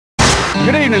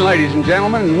Good evening, ladies and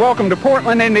gentlemen, and welcome to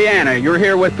Portland, Indiana. You're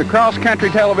here with the Cross Country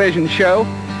Television Show.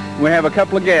 We have a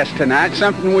couple of guests tonight,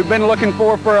 something we've been looking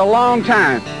for a long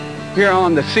time here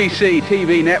on the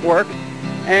CCTV network.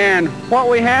 And what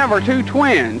we have are two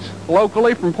twins,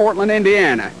 locally from Portland,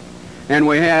 Indiana. And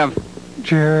we have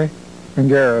Jerry and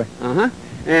Gary.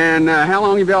 And how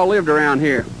long have y'all lived around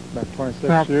here? About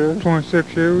 26 years.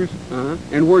 26 years.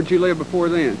 And where'd you live before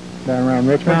then? Down around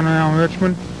Richmond. Down around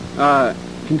Richmond.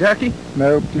 Kentucky?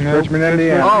 Nope, Richmond,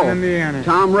 Indiana. Oh, Indiana.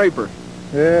 Tom Raper.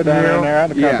 Yeah, down there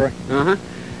out in the country.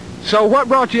 So what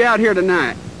brought you out here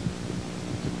tonight?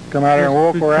 Come out here and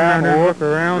walk around.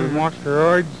 And watch the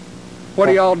rides. What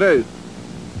do y'all do?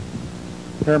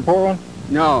 Here in Portland?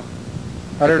 No,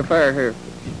 at the fair here.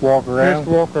 Walk around.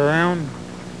 Just walk around.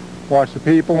 Watch the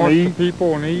people and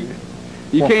eat.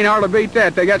 You can't hardly beat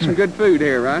that. They got some good food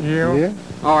here, right? Yeah.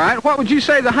 All right. What would you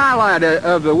say the highlight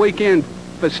of the weekend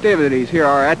festivities here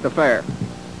are at the fair?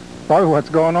 Probably what's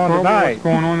going on tonight.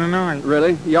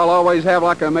 Really? Y'all always have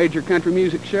like a major country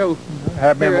music show?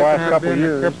 Have been the last couple of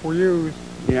years.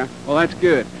 Yeah. Well, that's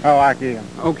good. I like it.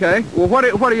 Okay. Well,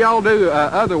 what do y'all do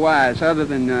otherwise, other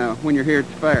than when you're here at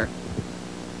the fair?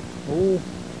 Oh,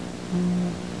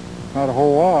 not a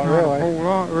whole lot,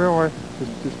 really.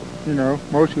 Just you know,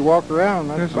 mostly walk around.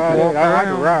 That's about it. I like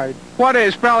to ride. What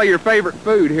is probably your favorite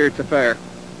food here at the fair?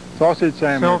 Sausage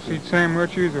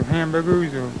sandwiches or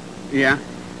hamburgers or... Yeah.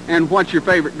 And what's your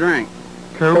favorite drink?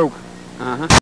 Coke.